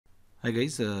Hi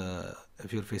guys,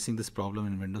 if you're facing this problem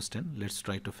in Windows 10, let's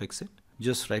try to fix it.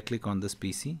 Just right click on this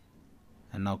PC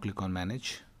and now click on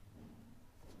manage.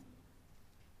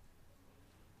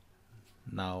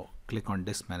 Now click on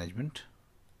disk management.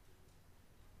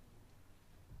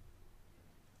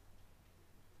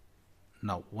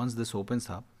 Now once this opens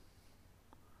up,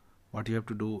 what you have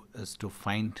to do is to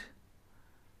find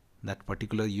that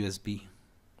particular USB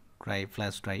drive,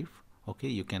 flash drive. Okay,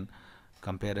 you can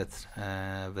compare it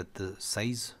with the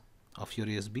size of your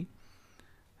USB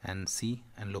and see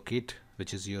and locate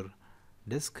which is your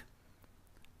disk.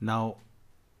 Now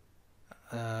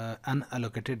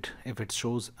unallocated, if it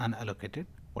shows unallocated,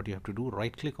 what you have to do,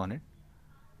 right click on it,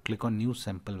 click on new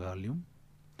sample volume,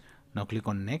 now click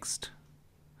on next,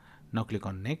 now click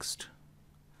on next.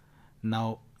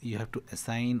 Now you have to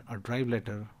assign a drive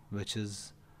letter which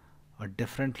is a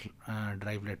different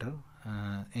drive letter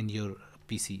in your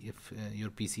PC. If your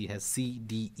PC has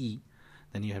CDE,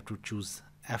 then you have to choose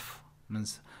F,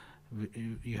 means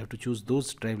you have to choose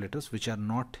those drive letters which are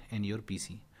not in your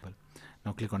PC.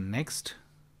 Now click on next,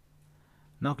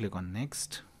 now click on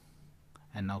next,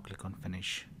 and now click on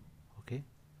finish. Okay,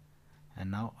 and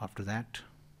now after that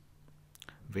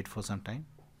wait for some time,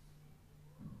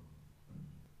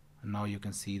 and now you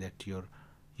can see that your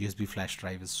USB flash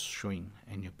drive is showing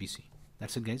in your PC.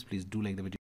 That's it guys, please do like the video.